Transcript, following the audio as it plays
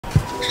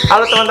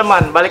Halo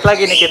teman-teman, balik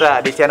lagi nih kita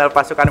di channel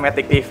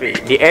PSKNMTC TV.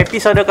 Di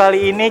episode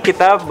kali ini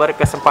kita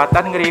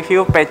berkesempatan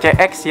nge-review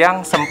PCX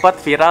yang sempat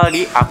viral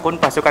di akun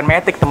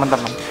PSKNMTC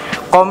teman-teman.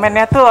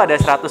 Komennya tuh ada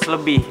 100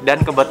 lebih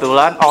dan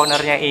kebetulan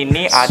ownernya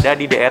ini ada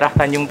di daerah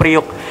Tanjung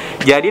Priuk.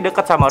 Jadi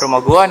dekat sama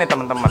rumah gua nih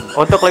teman-teman.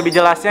 Untuk lebih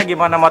jelasnya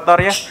gimana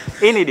motornya,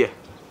 ini dia.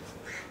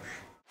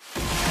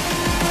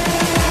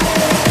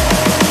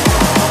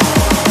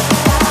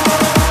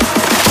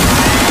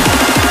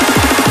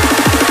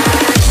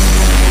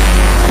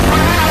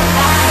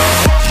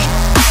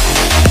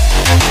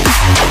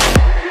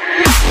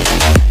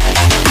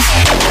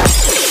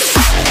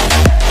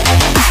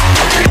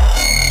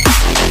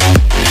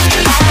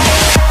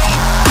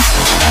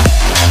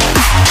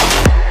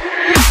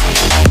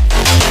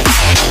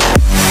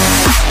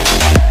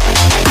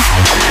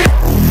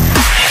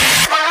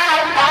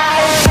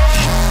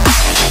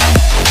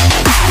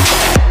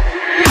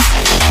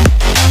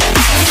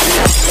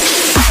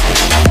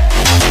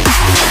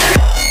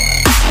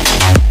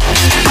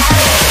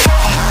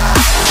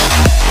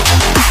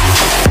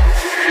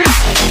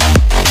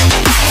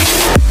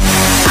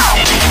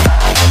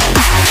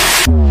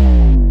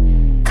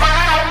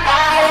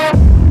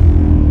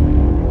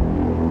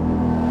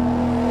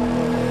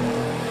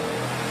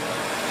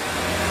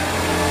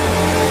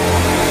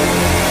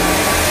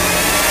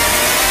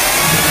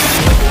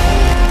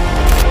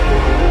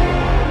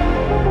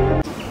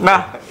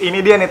 Nah,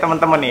 ini dia nih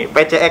teman-teman nih,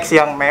 PCX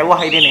yang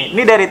mewah ini nih.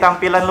 Ini dari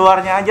tampilan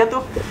luarnya aja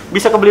tuh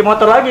bisa kebeli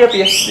motor lagi ya,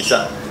 Pi?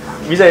 Bisa.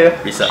 Bisa ya?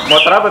 Bisa.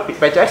 Motor apa, Pi?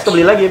 PCX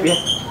kebeli lagi ya, Pi?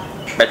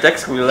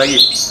 PCX kebeli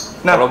lagi.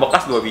 Nah, kalau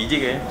bekas 2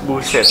 biji kayaknya.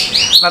 Buset.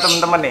 Nah,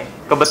 teman-teman nih,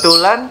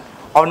 kebetulan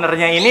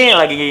ownernya ini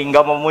lagi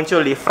nggak mau muncul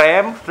di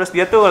frame. Terus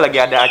dia tuh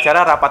lagi ada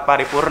acara rapat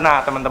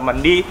paripurna,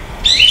 teman-teman, di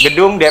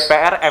gedung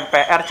DPR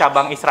MPR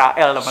cabang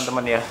Israel,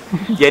 teman-teman ya.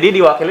 Jadi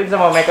diwakilin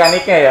sama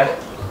mekaniknya ya.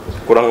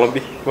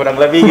 Kurang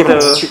lebih gitu.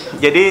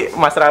 Jadi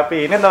Mas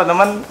Raffi ini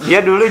teman-teman,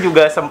 dia dulu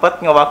juga sempet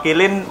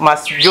ngewakilin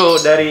Mas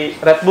Jo dari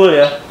Red Bull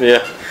ya. Iya.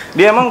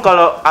 Dia emang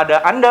kalau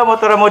ada Anda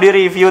motornya mau di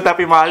review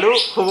tapi malu,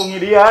 hubungi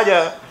dia aja.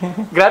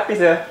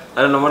 Gratis ya.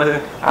 Ada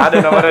nomornya. Ada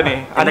nomornya nih.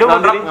 Anda mau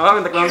diri?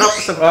 Minta kontrak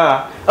pesen.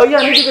 Oh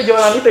iya, Anda juga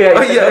jualan itu ya?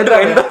 Oh iya, ada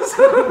endorse.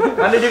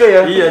 Anda juga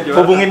ya? Iya, jualan.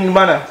 Hubungin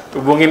mana?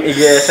 Hubungin IG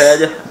saya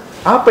aja.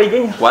 Apa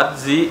IG-nya?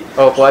 Kwatzi.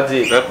 Oh,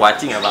 kwatzi.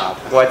 Kwatzi nggak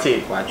apa-apa.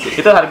 Kwatzi.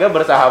 Kwatzi. Itu harga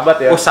bersahabat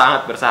ya? Oh,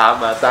 sangat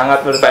bersahabat.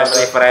 Sangat bersahabat.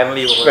 Family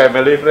friendly pokoknya.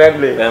 Family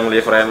friendly. Family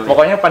friendly.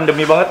 Pokoknya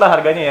pandemi banget lah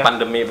harganya ya?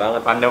 Pandemi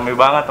banget. Pandemi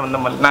banget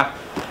teman-teman. Nah,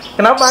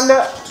 kenapa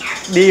Anda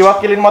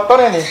diwakilin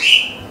motornya nih?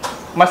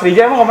 Mas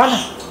Rija emang kemana?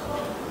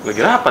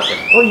 Lagi rapat ya?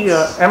 Oh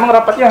iya, emang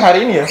rapatnya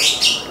hari ini ya?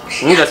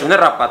 Enggak,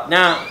 sebenarnya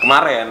rapatnya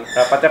kemarin.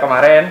 Rapatnya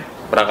kemarin.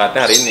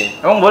 Berangkatnya hari ini.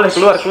 Emang boleh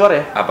keluar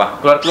ya? Apa?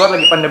 Keluar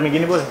lagi pandemi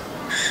gini boleh?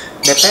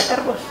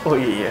 DPR bos. Oh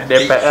iya,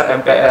 DPR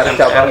MPR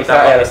cabang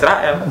Israel.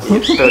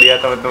 Itu dia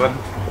teman-teman.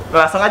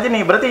 Langsung aja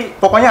nih, berarti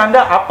pokoknya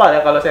Anda apa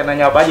ya kalau saya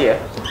nanya apa aja ya?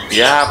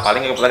 Ya,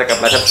 paling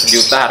kepleset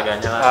sejuta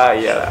harganya lah. Ah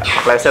iya,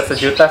 kepleset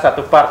sejuta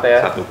satu part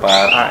ya. Satu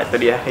part. Ah itu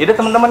dia. Itu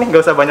teman-teman nih,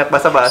 nggak usah banyak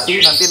basa-basi,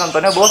 nanti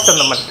nontonnya bosen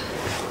teman.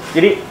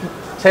 Jadi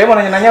saya mau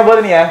nanya-nanya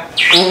boleh nih ya?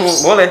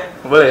 Boleh.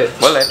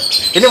 Boleh.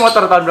 Ini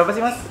motor tahun berapa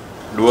sih mas?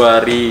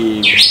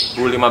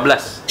 2015.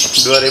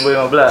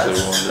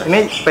 2015. Ini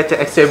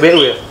PCX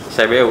CBU ya?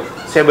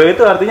 CBU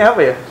itu artinya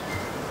apa ya?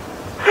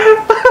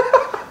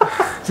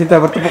 Cinta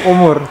bertepuk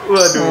umur.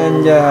 Waduh.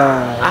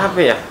 Anjay. Apa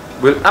ya?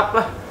 Build up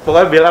lah.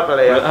 Pokoknya build up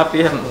lah ya. Build up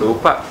ya,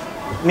 lupa.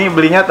 Ini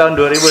belinya tahun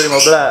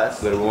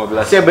 2015.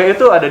 2015. CBU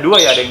itu ada dua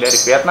ya, ada yang dari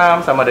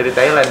Vietnam sama dari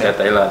Thailand ya.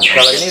 Thailand.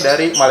 Kalau ini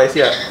dari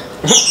Malaysia.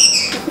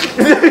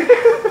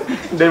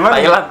 Dari mana?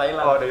 Thailand.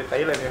 Oh, dari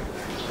Thailand ya.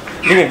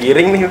 Ini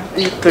ngegiring nih.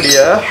 Itu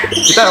dia.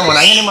 Kita mau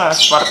nanya nih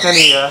mas, partnya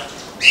nih ya.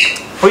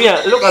 Oh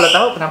iya, lu kalau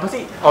tahu kenapa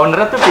sih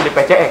ownernya tuh pilih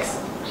PCX?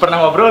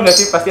 Pernah ngobrol nggak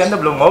sih? Pasti Anda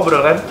belum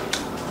ngobrol kan?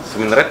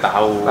 Sebenarnya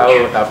tahu,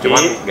 tapi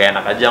cuman gak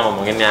enak aja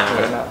ngomonginnya.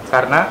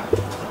 Karena?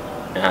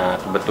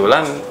 Ya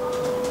kebetulan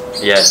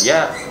ya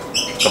dia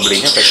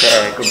kebelinya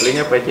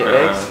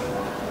PCX.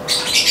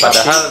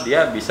 Padahal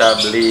dia bisa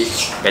beli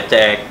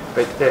PCX.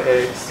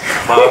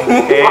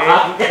 Bangke.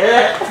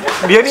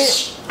 Dia nih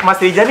Mas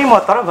Rija nih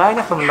motor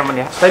banyak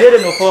temen-temen ya. Tadi ada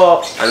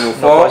Nuvo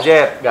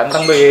Jet,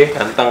 ganteng tuh ya.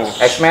 Ganteng.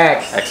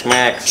 X-Max.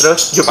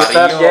 Terus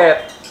Jupiter Vario.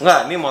 Jet.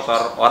 Enggak, ini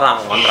motor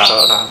orang, kontrak.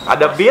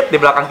 Ada Beat di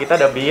belakang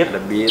kita, ada Beat.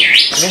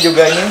 Ini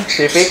juga ini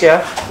Civic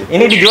ya.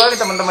 Ini dijual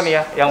nih teman-teman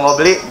ya. Yang mau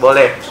beli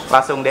boleh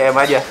langsung DM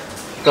aja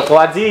ke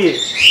kwatzi.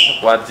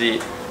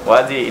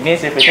 Ini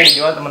Civicnya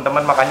dijual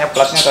teman-teman, makanya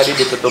platnya tadi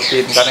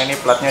ditutupin karena ini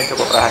platnya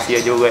cukup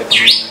rahasia juga ya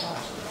teman-teman.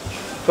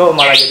 Kok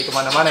malah jadi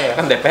kemana-mana ya?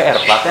 Kan DPR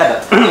platnya ada.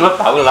 Lo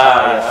tau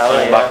lah.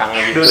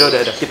 Belakangnya gitu.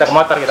 Udah. Kita ke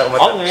motor.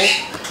 Oke.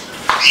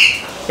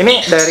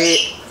 Ini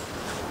dari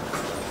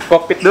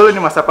kokpit dulu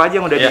nih mas, apa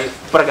aja yang udah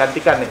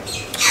dipergantikan nih?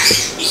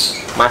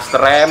 Master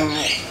rem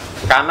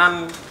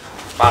kanan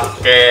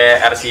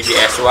pakai RCB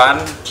S1,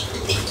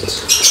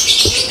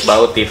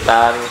 baut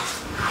titan,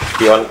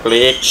 pion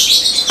klik,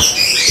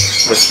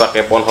 terus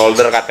pakai phone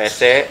holder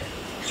KTC,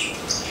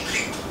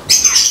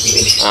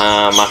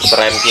 Master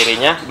rem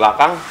kirinya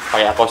belakang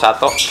pakai Ako 1.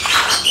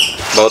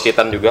 Baut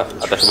titan juga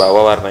atas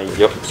bawah warna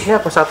hijau.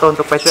 Ini Ako 1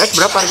 untuk PCX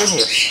berapa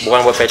harganya ya? Bukan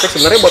buat PCX,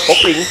 sebenarnya buat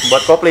kopling.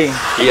 Buat kopling.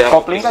 Iya.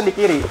 Kopling kan di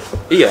kiri.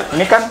 Iya.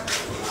 Ini kan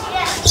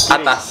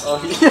Atas.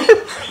 oh, iya.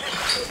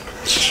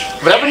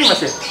 Berapa nih Mas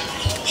ya?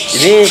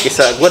 Ini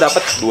kisah gue dapat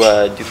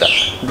 2 juta.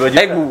 2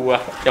 juta. Gua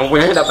yang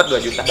punyanya dapat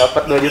 2 juta.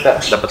 Dapat 2 juta.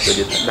 Dapat 2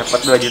 juta. Dapat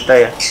 2 juta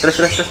ya. Terus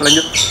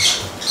lanjut.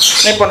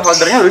 Ini phone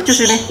holdernya lucu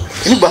sih nih.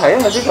 Ini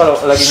bahaya nggak sih kalau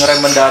lagi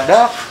ngerem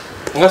mendadak?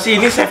 Enggak sih,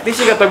 ini safety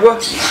sih kata gue.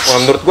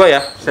 Menurut gue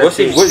ya,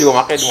 gue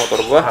juga pakai di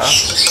motor gue.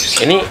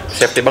 Ini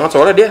safety banget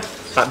soalnya dia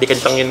nggak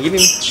dikencengin gini.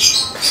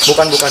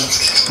 Bukan.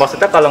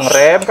 Maksudnya kalau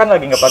ngerem kan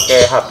lagi nggak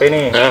pakai HP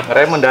nih.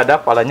 Ngerem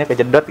mendadak, palanya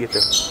kejedot gitu.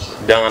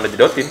 Jangan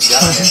dijedotin.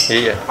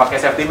 Iya. Pakai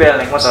safety belt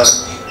naik motor.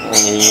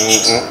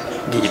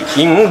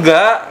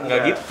 Enggak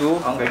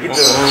gitu. Oh, enggak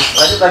gitu.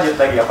 Lanjut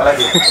lagi apa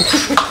lagi?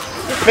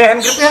 Ini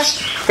hand gripnya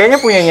kayaknya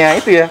punyanya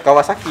itu ya,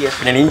 Kawasaki ya.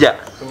 Punya Ninja.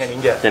 Punya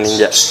Ninja.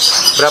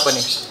 Berapa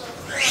nih?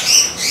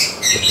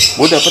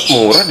 Gue dapat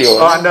murah di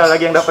Oh, Anda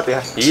lagi yang dapat ya?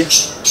 Iya.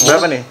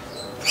 Berapa nih?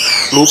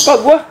 Lupa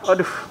gue.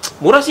 Aduh.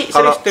 Murah sih.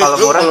 Kalau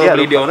murah kalau ya,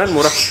 beli di online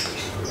murah.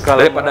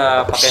 Kalau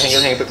Daripada pakai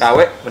hanger PKW,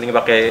 mending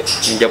pakai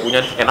Ninja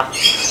punya enak.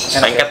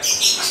 Lengket.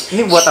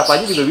 Ini buat apa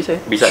aja juga bisa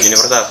ya? Bisa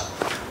universal.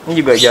 Ini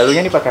juga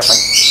jalurnya nih pakai apa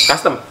nih?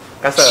 Custom.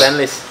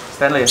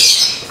 Stainless.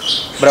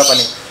 Berapa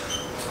nih?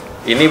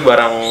 Ini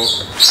barang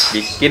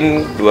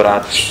bikin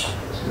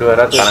 200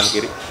 kanan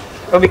kiri.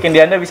 Oh, bikin di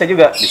Anda bisa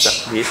juga?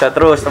 Bisa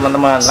Terus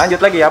teman-teman.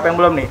 Lanjut lagi, apa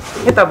yang belum nih?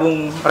 Ini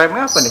tabung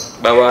remnya apa nih?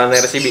 bawaan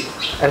RCB.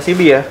 RCB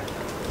ya?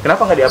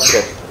 Kenapa nggak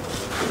di-upgrade?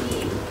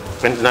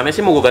 Rencananya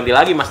sih mau gue ganti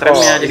lagi mas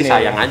remnya, jadi ini.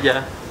 sayang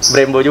aja.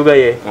 Brembo juga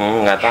ya?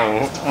 Nggak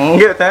tahu.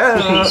 Enggak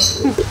tahu.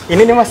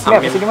 Ini nih Mas, ini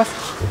apa sih ini Mas?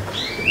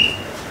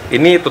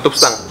 Ini tutup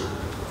stang.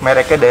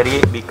 Mereknya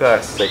dari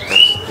Bickers.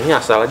 Ini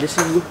asal aja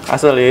sih gue.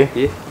 Asal ya?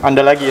 Iya.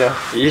 Anda lagi ya?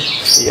 Iya.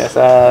 Iya,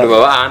 asal. Udah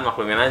bawaan,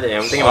 maklumin aja.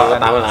 Yang penting orang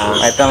tahu lah.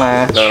 Itu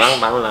lah. Orang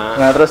tahu lah.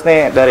 Nah, terus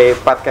nih dari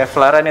part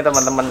Kevlar nih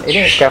teman-teman.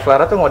 Ini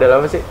Kevlar tuh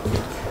model apa sih?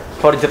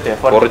 Forged ya?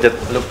 Forged.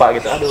 Lupa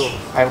gitu. Aduh,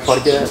 I'm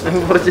forged.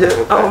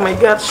 Oh my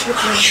god, shit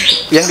man.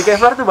 Yang di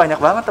Kevlar tuh banyak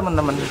banget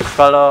teman-teman.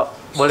 Kalau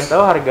boleh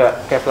tahu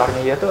harga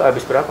Kevlarnya dia tuh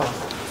habis berapa?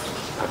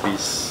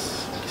 Habis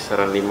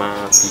kisaran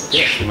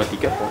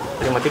 53 kok.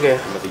 53 ya?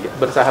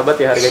 53. Bersahabat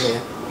ya harganya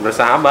ya?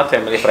 Bersahabat,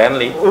 family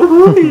friendly.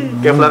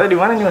 Kevlarnya di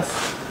mana nih Mas?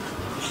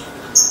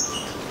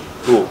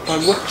 Lupa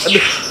gua.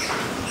 Aduh.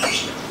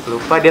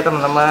 Lupa dia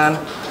teman-teman.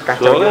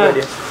 Kacau juga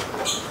dia.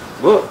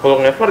 Gua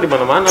kalau Kevlar di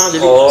mana-mana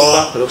jadi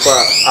lupa.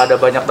 Ada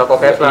banyak toko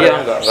Kevlar.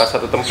 Iya, enggak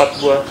satu tempat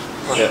gua.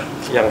 Ya,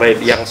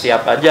 yang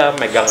siap aja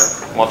megang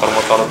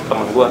motor-motor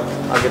temen gua.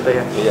 Oh gitu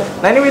ya. Iya.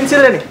 Nah, ini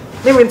windshieldnya nih.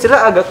 Ini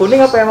windshieldnya agak kuning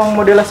apa emang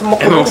modelnya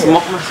smoke? Emang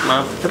smoke mas,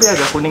 maaf. Tapi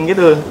agak kuning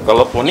gitu.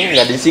 Kalau kuning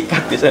nggak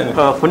disikat di sana.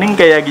 Oh, kuning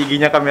kayak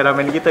giginya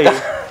kameramen gitu ya.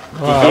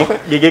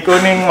 Gigi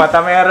kuning,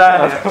 mata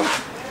merah. Ya.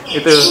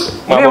 Itu.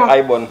 Mabok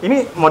Ibon.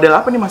 Ini model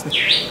apa nih Mas nih?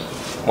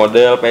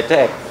 Model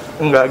PCX.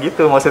 Enggak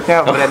gitu,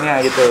 maksudnya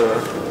brandnya gitu.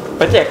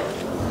 PCX.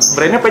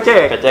 Brandnya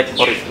PCX. PCX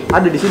ori.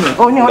 Ada di sini.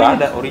 Oh, ini Nggak orinya.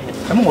 ada orinya.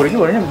 Emang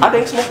orinya Ada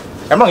yang smoke.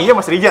 Emang iya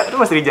Mas Rija, itu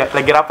Mas Rija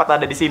lagi rapat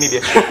ada di sini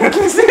dia.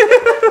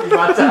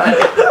 Gimana?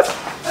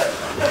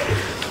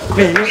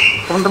 Nih, ini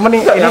teman-teman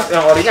nih, ini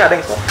Yang orinya ada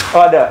yang smoke.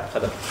 oh ada.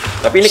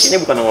 Tapi ini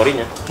kayaknya bukan yang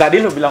orinya. Tadi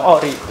lu bilang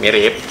ori,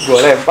 Mirip. gue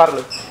lempar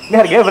lu. Ini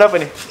harganya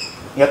berapa nih?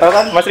 Nggak tahu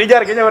kan? Mas Rija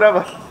harganya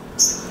berapa?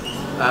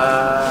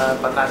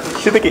 400.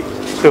 Situ Ki.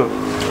 Tuh,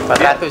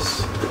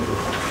 400.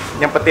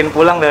 nyempetin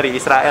pulang dari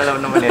Israel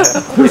teman-teman ya.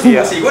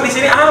 Iya. Si gua di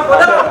sini apa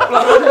dah?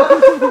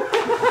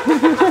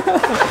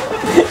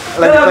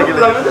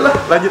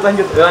 Lanjut.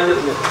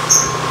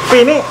 Pi,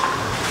 ini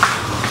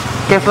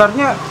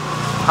Kevlarnya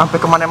sampai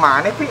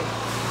kemana-mana Pi.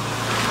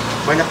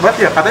 Banyak banget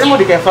ya. Katanya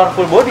mau di Kevlar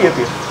full body ya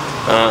Pi.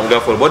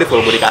 Enggak full body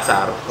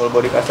kasar. Full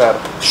body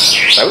kasar.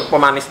 Tapi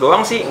pemanis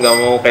doang sih, nggak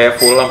mau kayak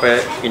full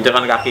sampai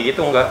injekan kaki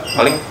gitu enggak.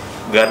 Paling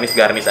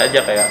garnis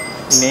aja kayak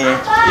Ini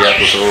ya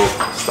tutup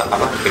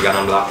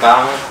pegangan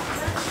belakang.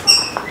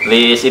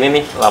 Di sini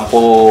nih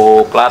lampu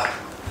plat.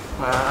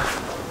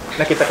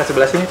 nah kita ke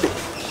sebelah sini Pi.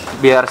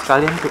 Biar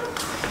sekalian Pi.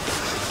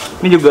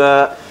 Ini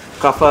juga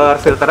cover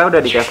filternya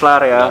udah di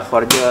Kevlar ya,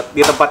 forged.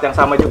 Di tempat yang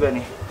sama juga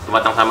nih.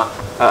 Tempat yang sama.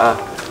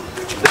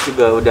 Terus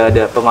juga udah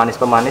ada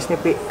pemanis nih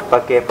Pi,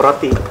 pakai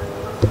proti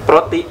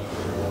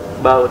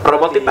baut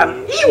Robot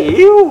Titan.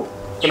 Iu.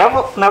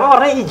 Kenapa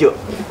warnanya hijau?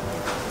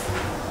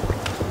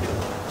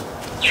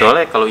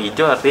 Soalnya kalau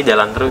hijau artinya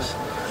jalan terus.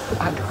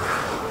 Aduh,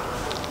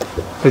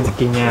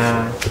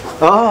 rezekinya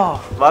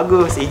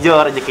bagus,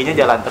 hijau rezekinya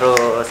jalan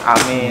terus,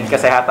 amin.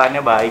 Kesehatannya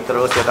baik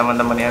terus ya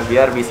teman-teman ya,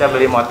 biar bisa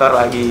beli motor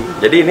lagi.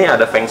 Jadi ini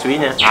ada feng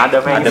shui-nya.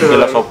 Ada feng shui.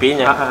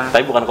 Filosofinya.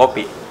 Tapi bukan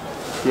kopi.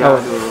 Ya,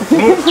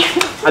 ini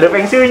ada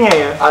feng shui-nya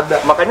ya?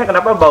 Ada. Makanya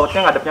kenapa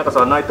bautnya ngadepnya ke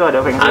sono itu ada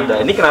feng shui.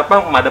 Ada. Ini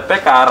kenapa madepnya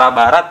ke arah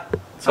barat?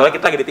 Soalnya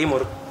kita lagi di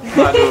timur.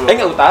 Aduh.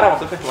 Nggak utara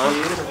maksudnya. Maaf.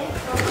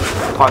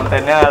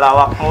 Kontennya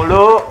lawak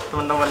mulu,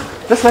 teman-teman.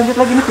 Terus lanjut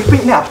lagi nih Pipi,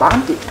 ini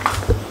apaan sih?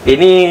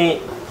 Ini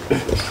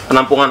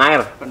penampungan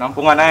air.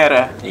 Penampungan air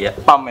ya? Iya.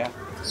 Pump ya?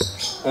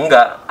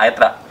 Enggak,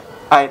 Aetra.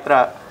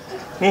 Aetra.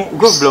 Nih,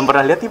 gue belum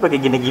pernah lihat nih pakai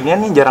gini-ginian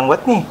nih, jarang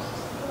banget nih.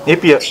 Ini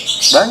ya.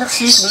 Banyak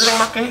sih sebenarnya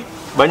yang pakai.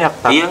 Banyak.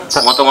 Iya,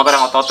 motor-motor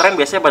yang auto trend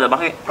biasanya pada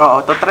pakai.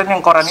 Oh, auto trend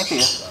yang koran itu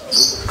ya?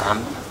 Kan.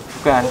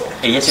 Bukan.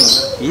 Iya sih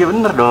bener. Iya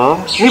bener dong.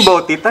 Ini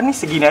baut Titan nih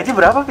segini aja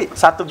berapa, Pi?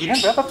 Satu ginian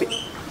berapa, Pi?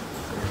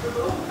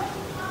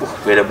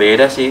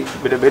 Beda-beda sih.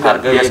 Beda-beda.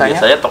 Harga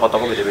biasanya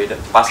toko-toko beda-beda.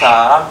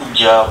 Pasaran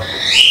tiga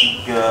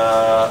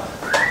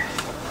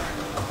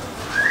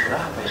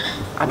berapa ya?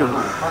 Aduh,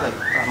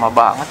 lama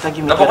banget lagi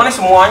Nah, mikir. pokoknya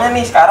semuanya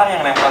nih sekarang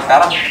yang nempel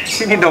sekarang.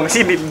 Sini dong,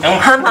 sini. Yang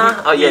mana?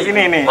 Oh iya,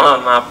 Sini nih.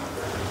 Maaf.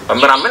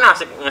 Kameramen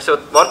asik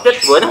nge-shoot portrait,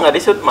 guanya nggak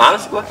di-shoot,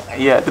 males gua.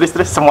 Iya, terus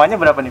semuanya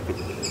berapa nih, Pi?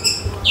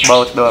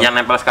 Baut doang. Yang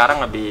nempel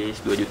sekarang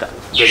habis 2 juta.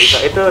 2 juta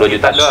itu 2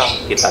 juta doang.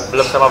 Kita.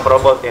 Belum sama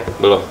Probot ya?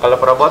 Belum. Kalau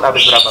Probot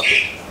habis berapa, Pi?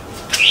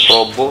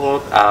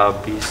 Probot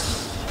habis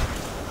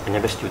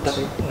nyampe sejuta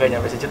sih. Enggak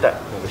nyampe sejuta.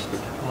 Nyampe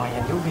sejuta.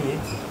 Lumayan juga ya.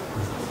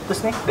 Terus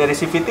nih dari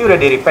CVT udah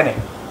di repaint ya?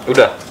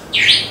 Udah.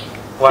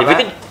 Warna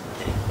CVT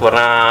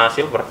warna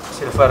silver.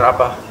 silver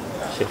apa?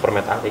 Silver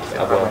metalik,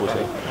 abu-abu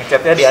sih.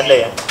 Ngecatnya di Anda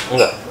ya?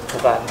 Enggak,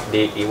 Bukan.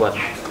 di Iwan.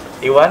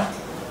 Iwan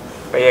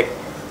Peyek.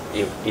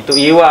 Itu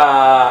Iwa.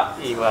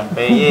 Iwan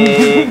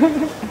Peyek.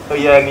 Oh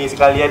iya nih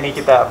sekalian nih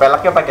kita.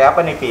 Peleknya pakai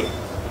apa nih, Pi?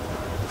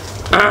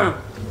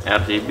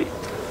 RCB.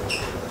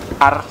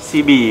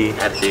 RCB.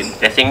 RCB.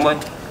 Racing boy.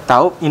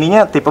 Tahu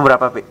ininya tipe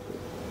berapa, Pi?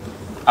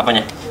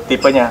 Apanya?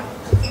 Tipenya.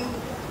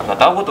 Enggak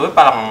tahu gua tuh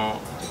palang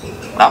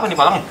berapa nih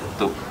palangnya?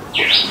 Tuh.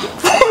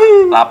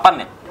 8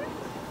 ya?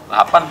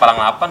 8 palang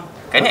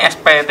 8. Kayaknya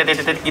SP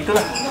titik gitu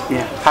lah.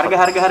 Iya.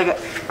 Harga.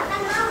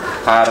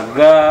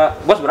 Harga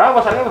bos berapa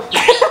bos harganya bos?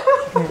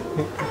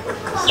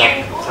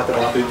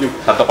 1,7.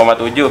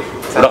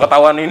 1,7. Udah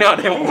ketahuan ini ada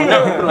yang punya,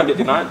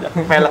 lanjutin aja.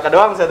 Pelek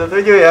doang 17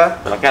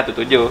 ya. Peleknya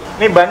 17.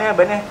 Ini bannya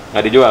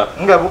Nggak dijual.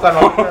 enggak bukan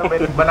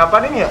maksudnya ban apa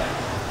ini ya?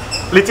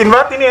 Licin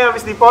banget ini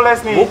habis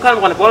dipoles nih. Bukan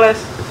dipoles.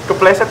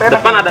 Kepleset enak.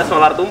 Depan ada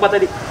solar tumpah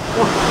tadi.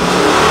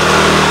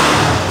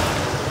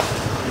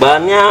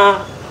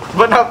 Bannya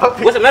Ban apa,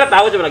 Pi? gue sebenarnya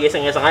tahu cuma lagi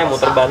iseng-iseng aja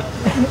muter ban.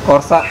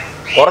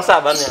 Corsa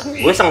bannya.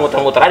 Gue iseng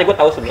muter-muter aja gue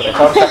tahu sebenarnya.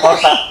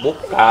 Corsa.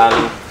 Bukan.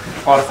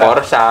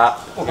 Corsa.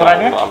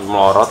 Ukurannya?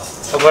 Melorot.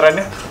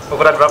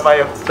 Ukuran berapa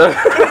ayo?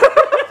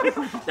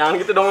 Jangan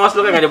gitu dong mas,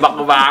 lu kayak ngejebak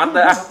gue banget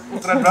ya.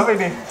 Ukuran berapa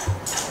ini?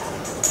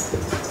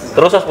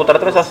 Terus os putar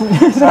terus os.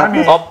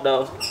 Nih. Op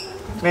dong.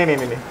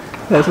 Nih.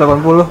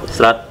 180.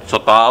 So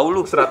tau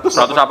lu 180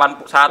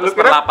 100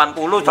 per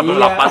 80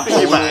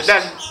 180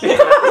 Dan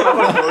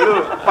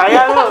 80.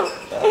 Payah lu.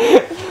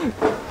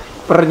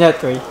 Pernya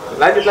coy.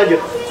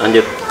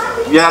 Lanjut.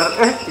 Biar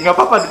enggak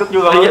apa-apa duduk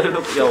juga. Iya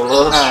duduk ya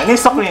Allah. Nah, ini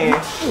sok nih.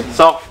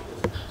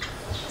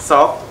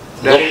 Sok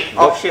dari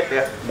Offshit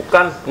ya.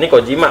 Bukan, ini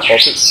Kojima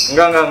kopi.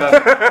 Enggak.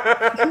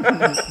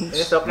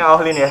 Ini soknya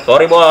Ohlin ya.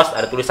 Sorry bos,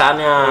 ada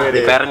tulisannya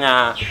di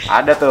pernya.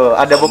 Ada tuh,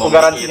 ada buku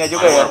garansinya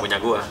juga ya. Punya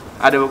gua.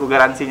 Ada buku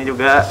garansinya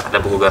juga. Ada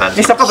buku garansi.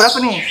 Ini soknya berapa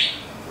nih?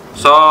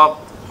 Sok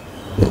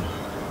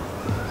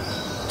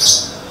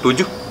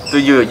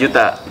 7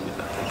 juta.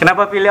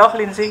 Kenapa pilih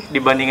Ohlin sih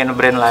dibandingin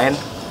brand lain?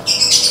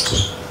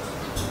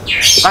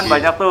 Kan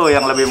banyak tuh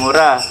yang lebih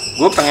murah.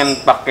 Gue pengen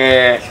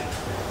pakai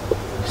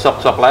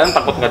sok lain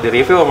takut nggak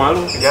di-review sama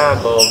lu. Ya,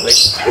 goblok.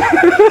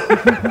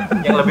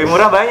 Yang lebih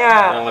murah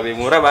banyak. Yang lebih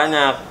murah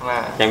banyak.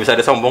 Nah, Yang bisa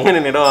disombongin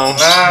ini doang.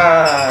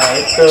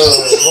 itu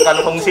bukan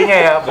fungsinya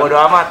ya, bodo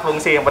amat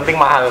fungsi, yang penting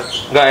mahal.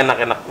 Nggak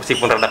enak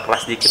meskipun rada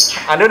keras dikit.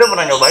 Anda udah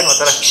pernah nyobain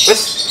motornya?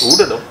 Wes,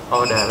 udah dong.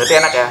 Oh udah, berarti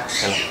enak ya?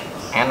 Enak.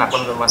 Enak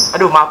teman-teman.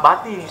 Aduh maaf banget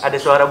nih, ada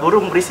suara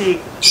burung berisik.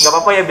 Nggak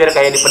apa-apa ya, biar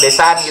kayak di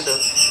pedesaan gitu.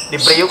 Di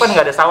Priuk kan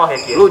nggak ada sawah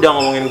ya, Ki? Lu jangan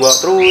ngomongin gua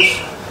terus.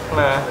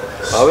 Nah,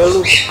 Bawel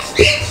lu.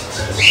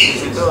 di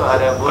situ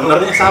ada burung.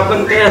 Benernya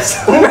saben,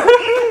 Kes.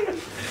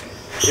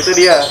 Itu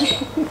dia.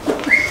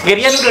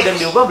 Kirian udah dan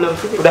diubah belum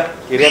sih? Udah,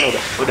 kirian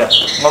udah. Udah.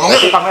 Ngomongnya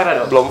ke kamera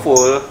dong. Belum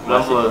full.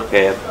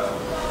 Kayak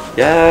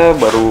ya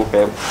baru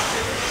kayak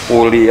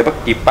puli apa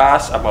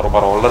kipas sama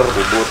roller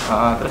bubut.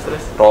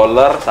 Terus.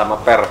 Roller sama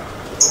per.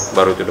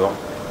 Baru itu doang.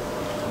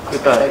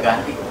 Kita udah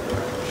ganti.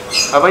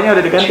 Apanya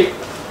udah diganti?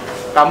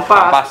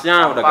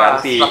 Kampasnya udah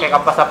ganti. Pakai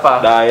kampas apa?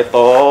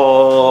 Daito.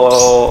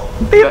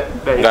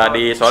 Daytona. Nggak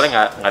di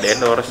soalnya nggak di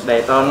endorse.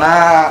 Daytona.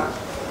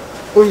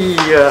 Oh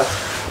iya.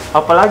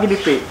 Apalagi di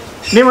Pi?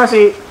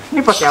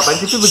 Ini pakai apa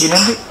sih tuh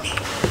beginian Pi?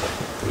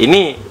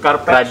 Ini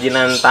Karpet.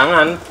 kerajinan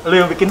tangan. Lu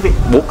yang bikin Pi?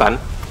 Bukan.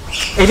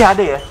 Ini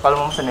ada ya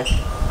kalau mau pesen ya?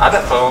 Ada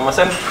kalau mau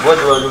mesen, gua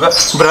jual juga.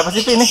 Berapa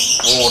sih Pi ini?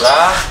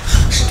 Murah.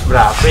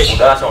 Berapa?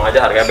 Udah langsung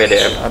aja harga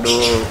BDM.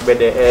 Aduh,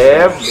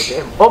 BDM.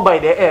 Oh, by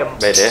DM.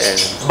 BDM.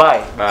 By.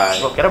 Bye.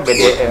 Gua kira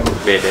BDM.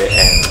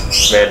 BDM.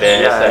 Ya,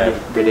 BDM.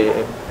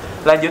 BDM.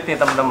 Lanjut nih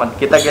teman-teman,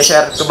 kita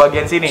geser ke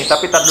bagian sini.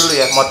 Tapi tar dulu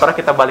ya, motornya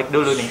kita balik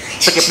dulu nih.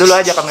 Skip dulu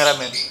aja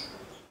kameramen.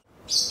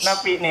 Nah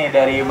Pi nih,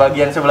 dari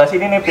bagian sebelah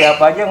sini nih Pi,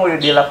 apa aja yang udah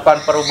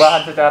dilakukan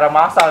perubahan secara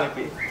massal nih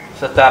Pi?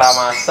 Secara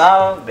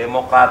massal,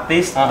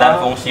 demokratis dan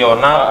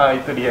fungsional.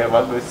 Itu dia,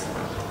 bagus.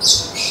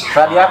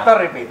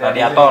 Radiator nih Pi?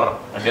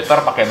 Radiator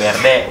pakai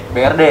BRD.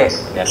 BRD?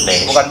 BRD.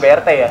 Bukan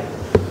BRT ya?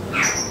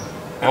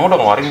 Emang udah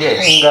ngeluarin dia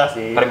ya? Enggak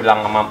sih. Ntar bilang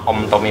sama Om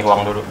Tommy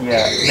Huang dulu. Iya,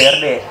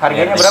 BRD.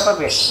 Harganya BRD. berapa,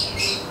 Pi?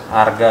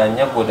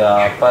 Harganya gue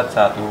dapat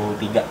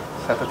 1,3.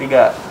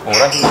 1,3.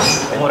 Murah sih.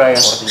 Murah ya?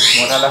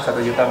 Murah lah, 1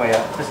 juta mah ya.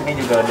 Terus ini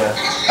juga ada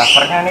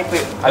covernya nih, Pi.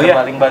 Ada Iya.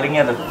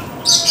 baling-balingnya tuh.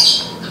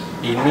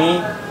 Ini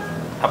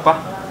apa?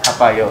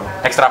 Apa, yo?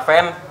 Extra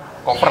fan,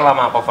 cover lah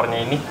sama covernya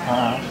ini.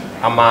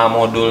 Sama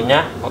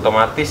modulnya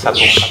otomatis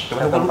 1.4.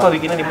 Coba gue lupa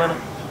bikinnya di mana.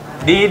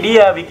 Di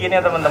dia bikinnya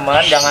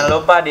teman-teman, jangan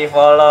lupa di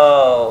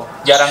follow.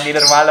 Jarang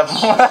tidur malam.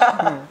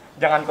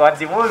 Jangan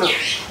kwatzi mulu.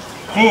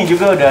 Nih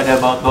juga udah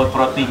ada baut-baut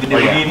proti gede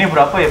begini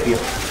berapa ya, Pi?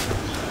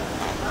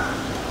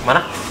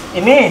 Mana?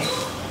 Ini.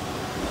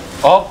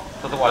 Oh,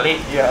 tutup oli.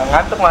 Ya,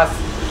 ngantuk, Mas.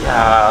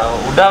 Ya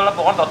udah lah,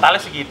 pokoknya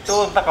totalnya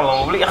segitu. Entah kalau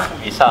mau beli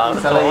bisa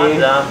lagi.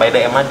 aja, by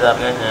DM aja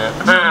harganya.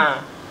 Nah,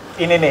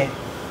 Ini nih.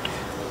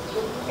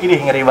 Ini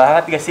ngeri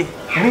banget gak sih?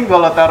 Ini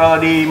kalau taruh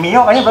di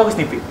Mio kayaknya bagus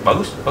nih, Pi.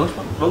 bagus, bagus,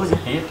 Pak. Bagus ya?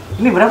 Iya,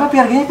 Ini berapa, Pi,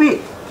 harganya, Pi?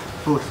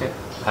 Buset.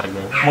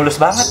 harganya. Mulus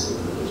banget.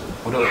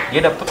 Udah, dia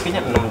dapat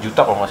kayaknya 6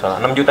 juta kalau nggak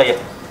salah. 6 juta ya?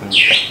 6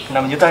 juta.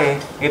 6 juta ya?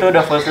 Itu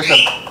udah full system.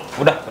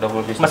 Udah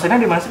full system. Mesinnya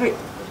di mana sih, Pi?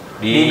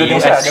 Di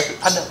Indonesia US.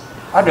 ada?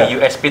 Ada? Di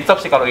US Pit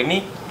Shop sih kalau ini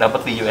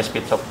dapat di US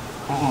Pit Shop.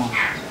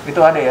 Itu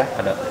ada ya?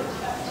 Ada.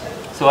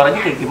 Suaranya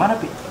kayak gimana,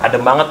 Pi?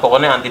 Adem banget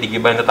pokoknya, anti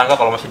digibain tetangga.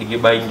 Kalau masih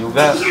digibain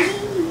juga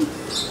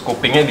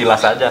kupingnya dilas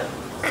aja.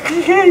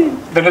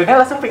 Dengerinnya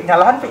langsung, Pi,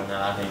 nyalahan, Pi.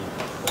 Nyalahin.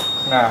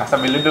 Nah,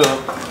 sambil duduk.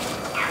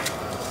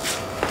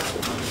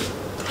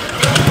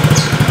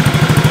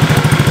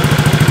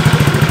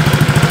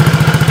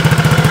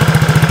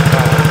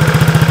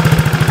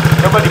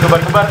 Coba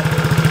digebar-gebar.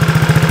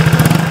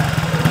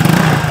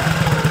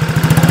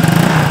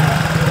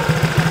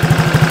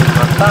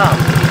 Mantap.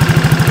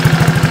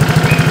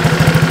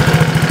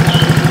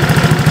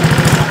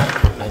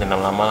 Udah jenam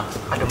lama.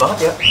 Ada banget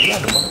ya? Iya,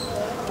 ada banget.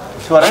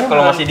 Suaranya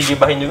Kalau malah masih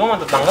digibahin juga sama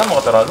tetangga mau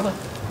kata ragu kan.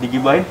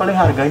 digibahin, paling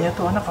harganya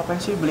tuh anak kapan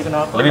sih beli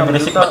knalpot? Lebih 6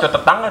 berisik juta. bacot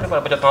tetangga daripada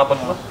bacot knalpot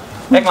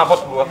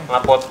gua.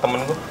 Knalpot temen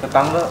gua.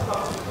 Tetangga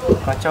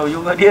kacau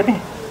juga dia nih.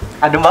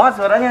 Adem banget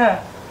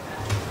suaranya.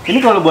 Ini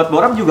kalau buat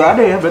borak juga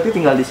ada ya, berarti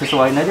tinggal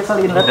disesuaikan aja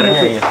kali inletnya.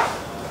 Sebenarnya Pi. iya.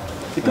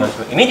 Itu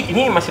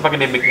Ini masih pakai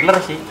DB killer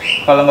sih.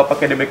 kalau nggak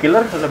pakai DB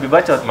killer lebih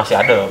bacot. Masih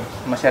ada.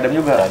 Masih adem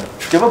juga. Masih adem.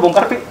 Coba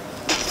bongkar, Pi.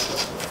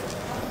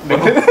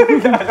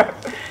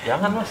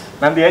 Jangan, Mas.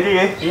 Nanti aja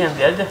ya. Iya,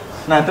 nanti aja.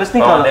 Nah, terus nih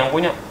Kalau kalau ada yang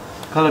punya.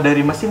 kalau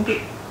dari mesin, Pi,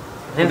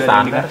 Ini udah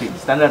standar. diganti.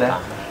 Standar ya.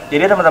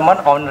 Jadi teman-teman,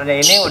 ownernya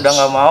ini udah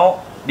nggak mau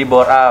di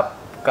bore up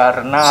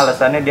karena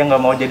alasannya dia nggak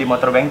mau jadi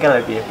motor bengkel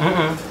ya, Pi.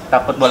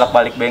 Takut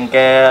bolak-balik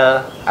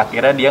bengkel.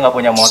 Akhirnya dia nggak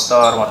punya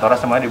motornya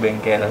semuanya di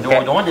bengkel.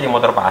 Ujung-ujungnya jadi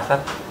motor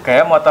pasar.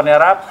 Kayak motornya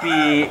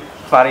rapi,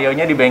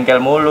 varionya di bengkel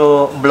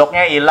mulu,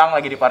 bloknya hilang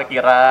lagi di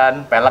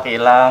parkiran, pelek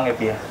hilang ya,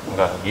 Pi.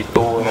 Enggak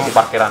gitu, ini di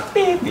parkiran.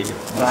 Tit gitu.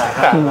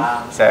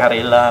 Seher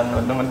hilang,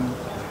 temen-temen.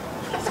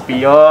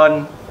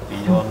 Spion,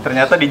 Spion.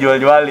 ternyata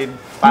dijual-jualin.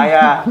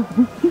 Payah.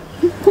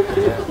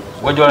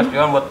 Gue jual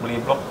spion buat beli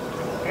blok.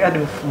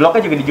 Aduh,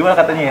 bloknya juga dijual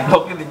katanya ya.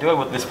 Bloknya dijual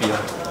buat beli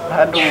spion.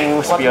 Aduh,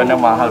 spionnya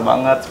mahal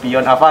banget.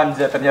 Spion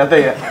Avanza ternyata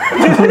ya.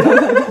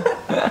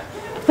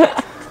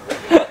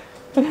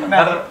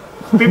 Nah,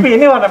 Pipi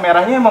ini warna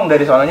merahnya emang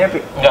dari sononya,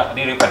 Pi? Enggak,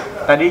 di repair.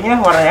 Tadinya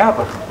warnanya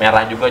apa?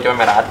 Merah juga, cuma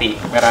merah hati.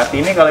 Merah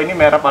hati ini, kalau ini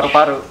merah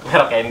paru-paru.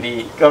 Merah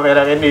candy. Kalau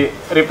merah ini,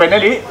 repairnya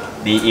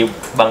di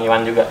Bang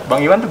Iwan juga. Bang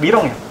Iwan tuh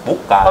Birong ya?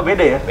 Bukan. Oh,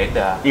 beda ya?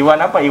 Beda. Iwan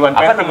apa? Iwan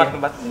Apa Painting nama ya?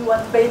 tempat?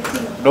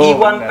 Duh,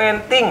 Iwan bener.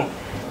 Painting.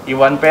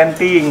 Iwan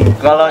Painting.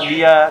 Kalau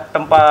dia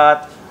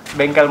tempat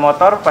bengkel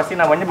motor, pasti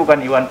namanya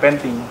bukan Iwan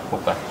Painting.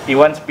 Bukan.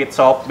 Iwan Speed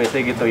Shop,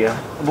 biasanya gitu ya.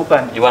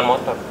 Bukan. Iwan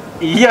motor.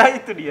 Iya,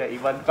 itu dia,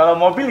 Iwan. Kalau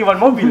mobil, Iwan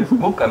mobil.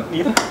 Bukan.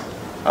 Iya.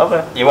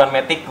 Apa? Iwan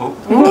Metiku.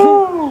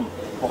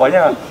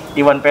 Pokoknya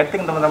Iwan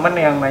Painting, teman-teman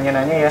yang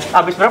nanya-nanya ya.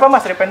 Habis berapa,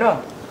 Mas, repaint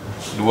doang?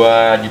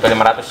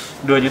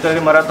 2.500.000.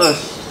 2.500.000.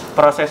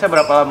 Prosesnya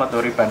berapa lama tuh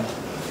repaint?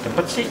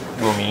 Cepet sih,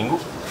 2 minggu.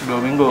 2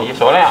 minggu. Iya,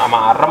 soalnya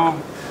sama arem,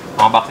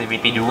 sama bak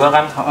CVT juga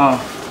kan, Heeh.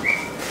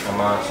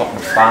 sama sok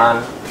depan.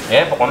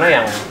 Ya pokoknya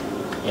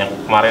yang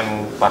kemarin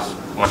pas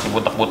masih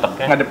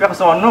butek-buteknya. Ngadepnya ke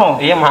sono.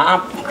 Iya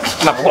maaf,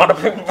 kenapa gua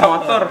ngadepin ke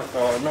motor?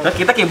 Nah,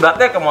 kita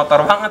kiblatnya ke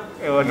motor banget.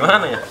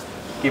 Gimana ya?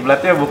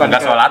 Kiblatnya bukan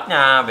Enggak ke-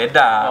 sholatnya,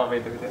 beda. Oh,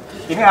 beda.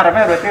 Ini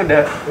aremnya berarti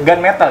udah gun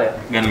metal ya?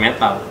 Gun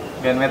metal.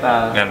 Gun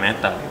metal. Gun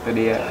metal. Itu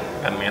dia.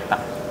 Gun metal.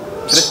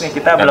 Terus nih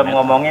kita Gun belum metal.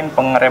 ngomongin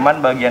pengereman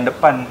bagian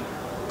depan.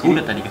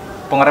 Udah tadi kan?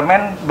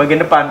 Pengereman bagian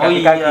depan, Oh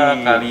kaki-kaki. iya,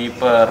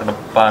 kaliper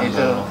depan Itu.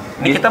 dulu.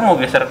 Ini kita mau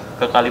geser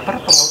ke kaliper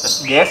atau nggak usah?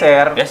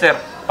 Geser. Geser.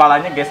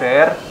 Kepalanya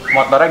geser,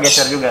 motornya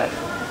geser juga.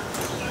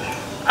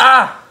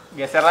 Ah!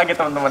 Geser lagi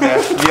teman-teman ya,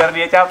 biar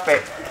dia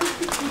capek.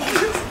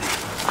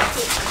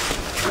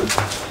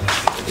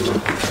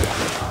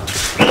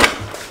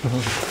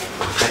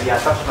 Dari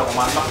atas sudah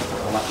mantap,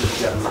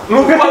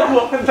 Lupa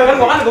gua. Kan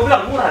gua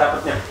bilang murah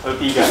dapatnya.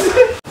 tiga.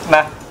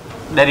 Nah,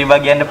 dari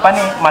bagian depan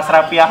nih, Mas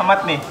Raffi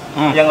Ahmad nih,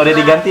 yang udah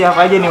diganti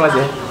apa aja nih, Mas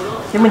ya?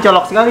 Ini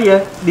mencolok sekali ya.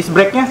 Disc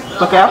brake-nya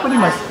pakai apa nih,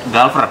 Mas?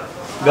 Galver.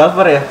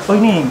 Galver ya? Oh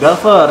ini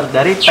Galver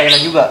dari China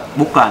juga.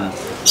 Bukan.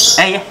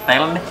 Ya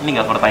Thailand deh, ini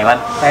nggak for Thailand.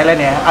 Thailand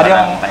ya. Ada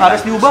yang Thailand.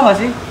 harus diubah nggak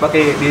sih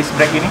pakai disc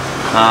brake ini?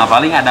 Nah,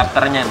 paling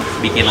adapternya nih,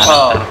 bikin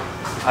adapter.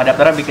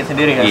 Adapternya bikin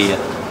sendiri ya? Iya.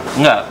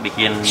 Enggak,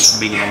 bikin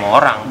sama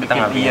orang. Kita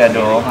nggak bikin Iya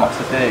sendiri. dong,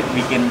 maksudnya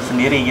bikin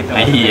sendiri gitu.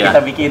 Iya.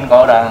 Kita bikin ke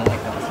orang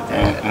gitu maksudnya.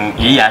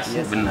 Iya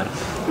sih, bener.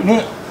 Ini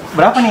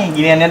berapa nih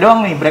giniannya doang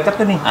nih, bracket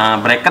tuh nih?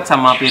 Bracket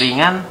sama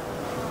piringan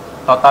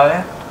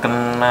Totalnya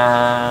kena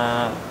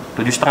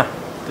 7,5.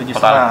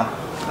 7,5.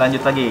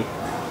 Lanjut lagi.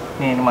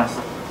 Nih Mas.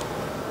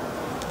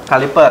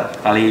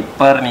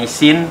 Kaliper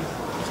Nissin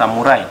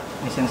Samurai.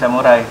 Nissin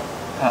Samurai.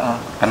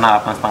 Kena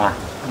 8,5.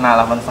 Kena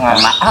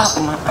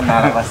 8,5. Kena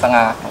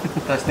 8,5.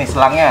 Terus nih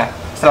selangnya.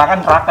 Selang kan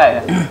raka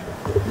ya?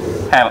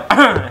 Hell.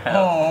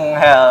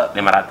 Hell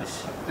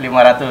 500.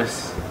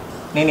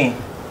 500. Nih.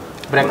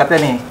 Bracketnya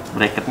nih.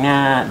 Bracketnya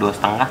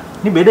 2,5.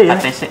 Ini beda ya?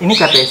 KTC. Ini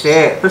KTC.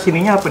 Terus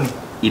ininya apa nih?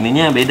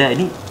 Ininya beda.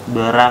 Ini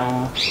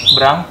berang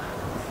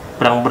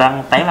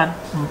Thailand.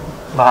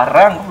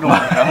 Barang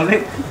sih.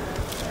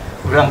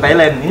 Barang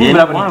Thailand. Ini Iya,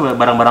 berapa nih?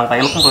 Barang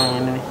Thailand kan kalau yang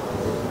ini nih.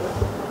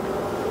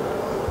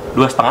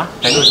 2,5.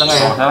 2,5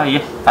 ya? Salah,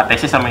 iya.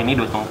 KTC sama ini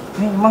 2,5.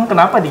 Ini emang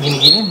kenapa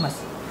digini-gini Mas?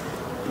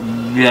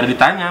 Biar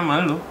ditanya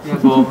sama lu. Ya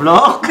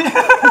goblok.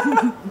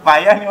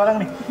 Payah nih orang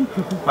nih.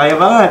 Payah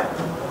banget.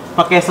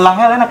 Pakai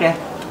selangnya enak ya?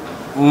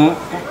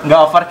 Nggak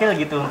overkill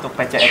gitu untuk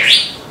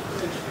PCX.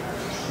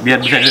 Biar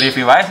bisa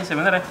di-review aja sih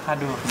sebenarnya.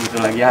 Aduh, gitu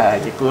lagi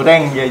aja.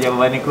 Kurang ya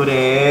jawabannya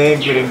kurang.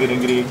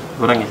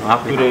 Kurang ya,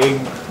 maaf ya.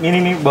 Kurang.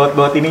 Ini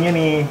baut ininya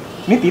nih.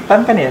 Ini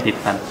Titan kan ya?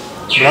 Titan.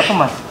 Berapa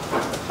Mas?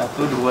 1,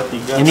 2,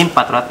 3. Ini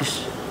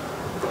 400.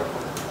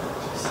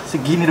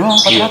 Segini doang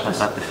 400. Iya,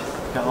 400.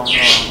 Ya Allah,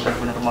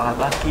 benar-benar mahal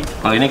lagi.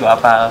 Kalau ini gua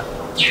apa?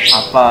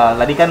 Apa?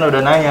 Tadi kan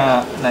udah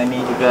nanya. Nah,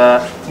 ini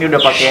udah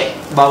pakai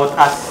baut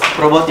as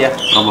Probot ya?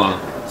 Probol.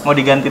 Mau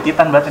diganti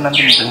Titan berarti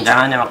nanti nih.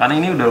 Rencananya, makanya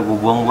ini udah gua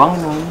buang-buang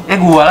ini.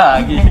 Gua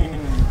lagi.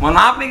 Mohon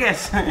maaf nih,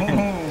 guys.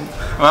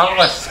 Maaf,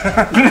 Bos.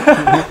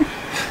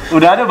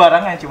 Udah ada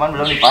barangnya, cuman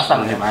belum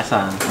dipasang. Belum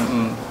dipasang.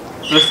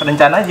 Terus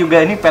rencana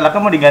juga ini peleknya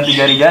mau diganti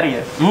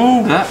jari-jari ya?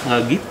 Enggak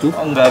gitu.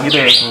 Oh, enggak gitu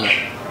ya? Enggak.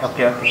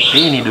 Oke.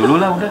 Ini dulu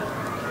lah udah.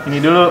 Ini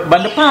dulu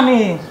ban depan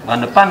nih. Ban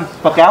depan.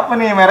 Pakai apa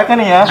nih mereknya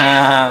nih ya?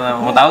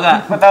 Mau tahu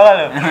gak? Mau tahu gak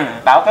lu?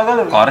 Tahu kagak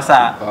lu?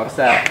 Korsa.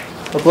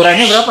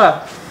 Ukurannya berapa?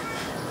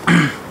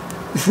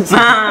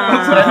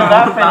 Ukurannya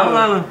berapa? Tahu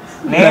gak lu?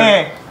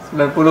 Nih,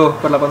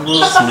 90/80.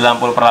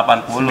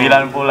 90/80.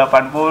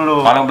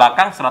 90/80. Kalau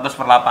belakang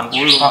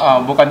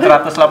 100/80. Bukan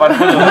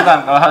 180. Bukan,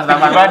 kalau 180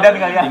 Tinggi badan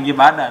kali ya? Tinggi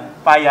badan.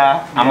 Payah.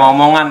 Sama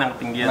omongan yang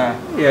tinggi. Nah,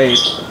 Iya,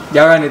 itu.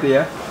 Jangan itu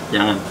ya.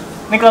 Jangan.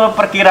 ini kalau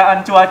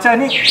perkiraan cuaca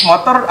nih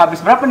motor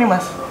habis berapa nih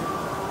Mas?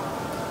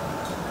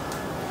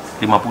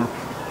 50.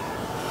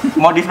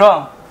 Modif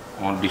doang?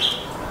 Modif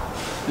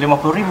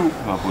 50.000.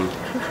 50.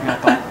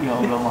 Ya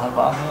Allah, mahal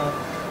banget.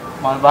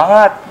 Mahal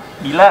banget.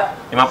 Gila.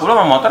 50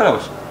 sama motor gak,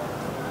 Bos?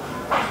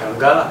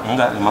 Enggak lah.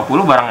 Enggak,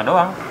 50 barangnya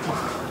doang.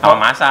 Sama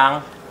masang.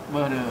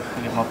 Waduh,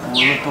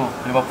 50 tuh.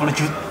 50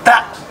 juta.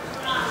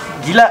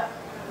 Gila.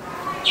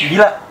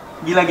 Gila.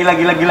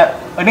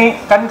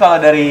 Ini kan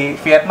kalau dari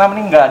Vietnam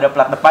nih nggak ada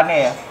plat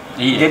depannya ya?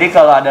 Iya. Jadi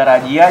kalau ada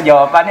razia,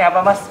 jawabannya apa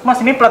Mas? Mas,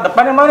 ini plat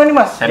depannya mana nih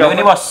Mas? Saya bilang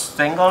ini, Bos,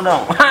 senggol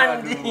dong.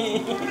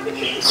 Anjing.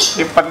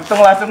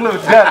 Dipentung langsung lu,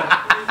 dan.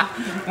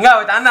 Enggak,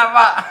 bercanda,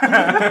 Pak.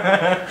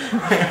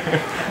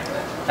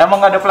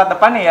 Emang nggak ada plat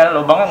depannya ya?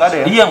 Lubangnya nggak ada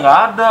ya? Iya, nggak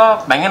ada.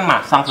 Pengen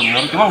masang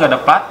sebenarnya, cuma nggak ada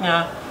platnya.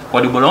 Kalau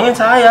dibolongin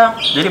sayang.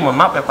 Jadi mohon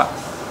maaf ya, Pak.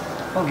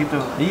 Oh gitu?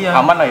 Iya.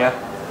 Aman lah ya?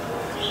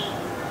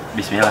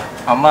 Bismillah.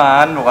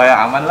 Aman, pokoknya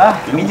aman lah.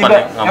 Ini Bukan juga,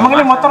 yang nggak emang mau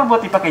ini masang. motor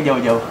buat dipakai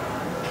jauh-jauh?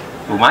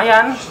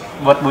 Lumayan.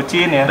 Buat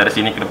bucin ya? Dari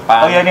sini ke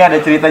depan. Oh iya, ini ada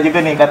cerita juga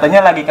nih,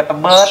 katanya lagi ke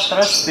Tebet,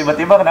 terus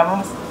tiba-tiba kenapa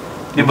Mas?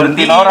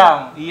 Diberhentiin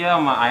orang? Iya,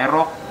 sama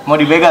Aerox. Mau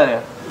dibegal ya?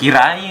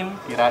 Kirain.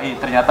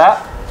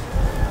 Ternyata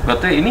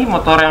Berarti ini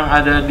motor yang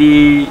ada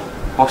di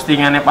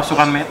postingannya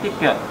pasukan Matic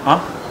ya? Hah?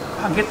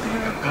 Kaget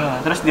ya. nah,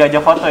 terus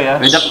diajak foto ya?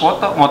 Diajak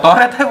foto,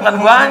 motornya tuh bukan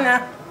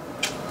guanya.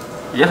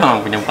 Iya,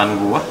 memang punya bukan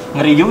gua.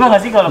 Ngeri juga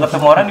nggak sih kalau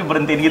ketemu orang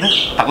diberhentiin gitu?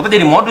 Takutnya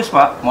jadi modus,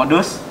 Pak.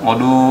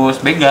 Modus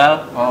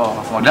begal. Oh,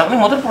 Modal nih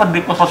motor pada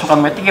di pos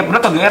pasukan Matic ya,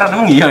 padahal kegeeran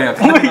emang iya ya.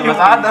 Kan nggak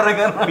sadar ya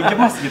kan. pinjem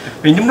Mas gitu.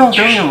 Pinjem dong,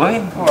 coba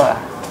nyobain. Wah,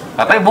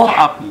 Katanya bore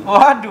up.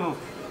 waduh,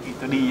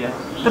 itu dia.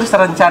 Terus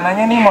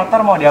rencananya nih motor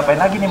mau diapain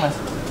lagi nih Mas?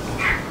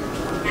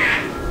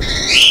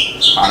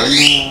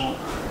 Paling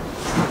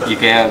ya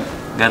kayak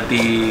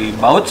ganti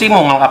baut sih,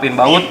 mau ngelengkapin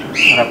baut.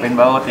 Ngerapin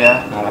baut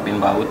ya? Ngelengkapin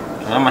baut.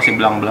 Soalnya masih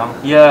belang-belang.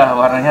 Iya,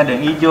 warnanya ada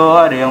yang hijau,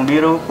 ada yang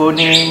biru,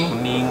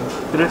 kuning,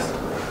 terus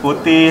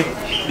putih,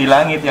 di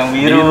langit yang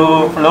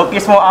biru.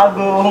 Pelukis mau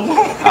Agung.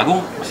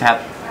 Agung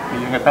sehat.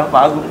 Iya, nggak tahu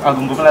Pak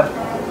Agung Gumelar.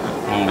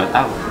 Nggak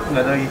tahu.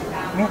 Nggak tahu.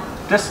 Ini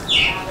terus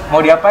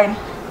mau diapain?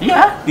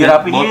 Iya,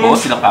 Dirapiin. baut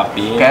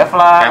dilengkapin.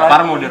 Kevlar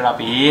lagi. mau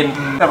dirapiin.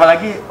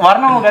 Apalagi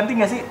warna mau ganti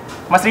nggak sih?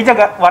 Mas Rija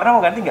warna mau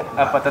ganti nggak?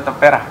 Apa tetap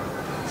merah?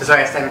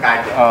 Sesuai STNK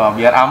aja. Oh,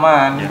 biar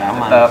aman. Biar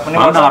aman. Tetap. Ini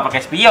Kalau udah motor- nggak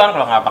pakai spion,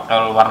 kalau nggak pakai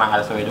warna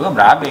nggak sesuai juga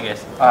berabe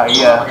guys. Ah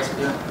iya.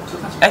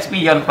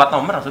 Spion plat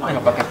nomor maksudnya.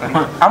 Nggak pakai plat.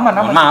 Aman.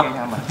 Mohon maaf.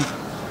 kayaknya aman.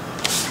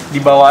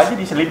 Dibawa aja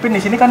diselipin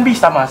di sini kan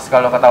bisa Mas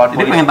kalau ketahuan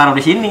Jadi polisi. pengen taruh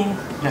di sini.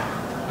 Ya,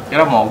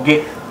 kira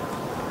moge.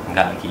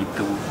 Enggak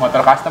gitu.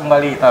 Motor custom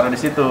kali taruh di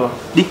situ.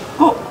 Di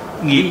kok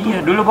gitu? Iya,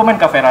 dulu gua main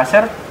cafe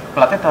racer,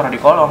 platnya taruh di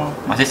kolong.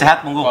 Masih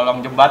sehat punggung?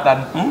 Kolong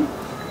jembatan.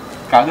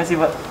 Kagak sih,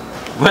 Pak.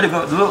 Gua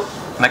juga dulu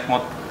naik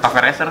cafe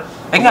racer.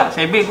 Enggak,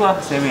 CB gua.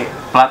 CB.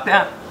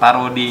 Platnya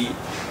taruh di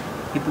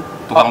itu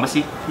tukang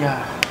besi.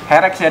 Ya,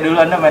 Herex ya dulu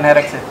Anda main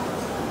Herex ya.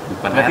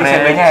 Bukan Berarti Herex.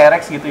 CB-nya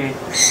Herex gitu ya.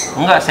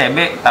 Enggak CB,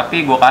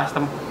 tapi gua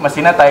custom.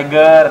 Mesinnya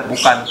Tiger.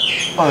 Bukan.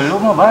 Oh, lu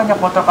mah banyak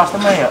motor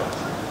customnya ya?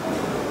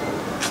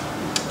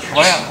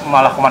 Pokoknya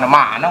malah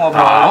kemana-mana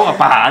ngobrol. Tahu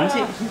apaan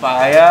sih?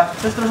 Bahaya.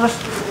 Terus.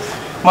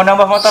 Mau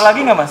nambah motor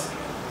lagi nggak, Mas?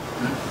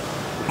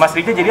 Mas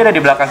Rika jadi ada di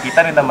belakang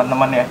kita nih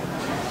teman-teman ya.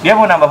 Dia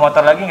mau nambah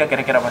motor lagi nggak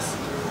kira-kira, Mas?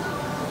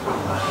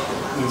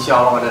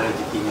 Insya Allah ada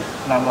rezekinya.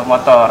 Nambah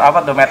motor.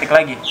 Apa tuh? Matic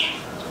lagi?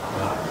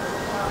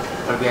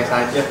 Terbiasa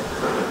aja.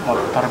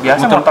 Motor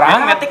biasa, Motor motor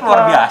apa? Matic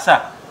luar biasa.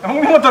 Emang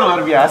ini motor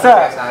luar biasa?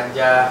 Terbiasa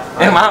aja.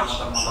 Maaf.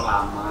 Motor-motor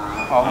lama.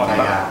 Oh, motor.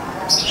 Kayak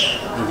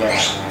Ninja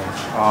RR.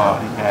 Oh,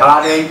 iya. Kalau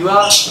ada yang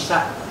jual bisa.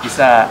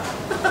 Bisa.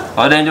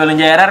 Kalau ada yang jualin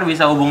JRR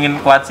bisa hubungin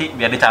kwatzi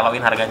biar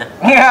dicaloin harganya.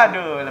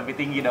 Aduh, lebih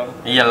tinggi dong.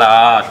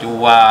 Iyalah,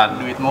 cuan.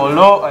 Duit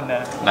mulu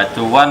Anda. Nggak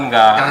cuan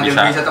nggak Karena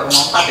bisa. bisa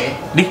 1,4 ya.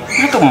 Di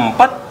itu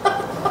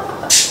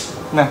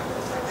 4. Nah,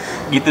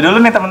 gitu dulu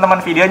nih teman-teman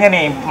videonya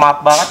nih.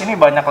 Maaf banget ini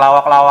banyak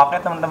lawak-lawaknya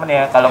teman-teman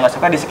ya. Kalau nggak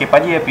suka di skip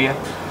aja ya, Pi ya.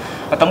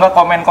 Atau enggak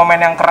komen-komen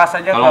yang keras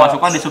aja. Kalau nggak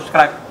suka di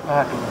subscribe.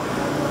 Aduh.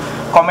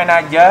 Komen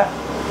aja,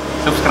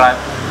 Subscribe.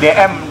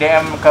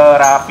 DM ke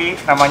Raffi,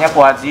 namanya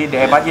Kwatzi.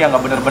 DM aja yang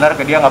nggak bener-bener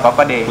ke dia nggak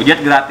apa-apa deh.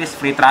 Ujat gratis,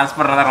 free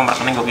transfer, ntar nomor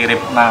rekening gue kirim.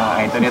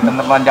 Nah, itu dia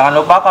teman-teman. Jangan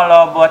lupa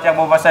kalau buat yang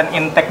mau pesan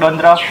intake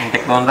downdraft.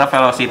 Intake Donra,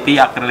 Velocity,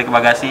 akrilik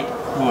bagasi.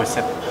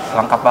 Buset,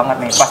 lengkap banget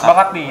nih. Pas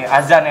banget nih,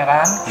 azan ya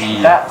kan? Iya.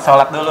 Kita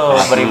sholat dulu,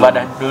 Sholat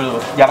beribadah dulu.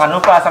 Jangan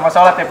lupa sama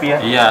sholat ya, Pi ya.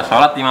 Iya,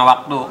 sholat 5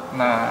 waktu.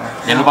 Nah,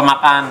 Jangan lupa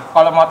makan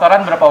kalau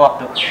motoran berapa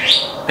waktu?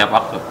 tiap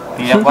waktu.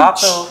 Tiap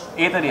waktu.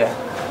 Itu dia.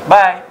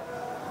 Bye.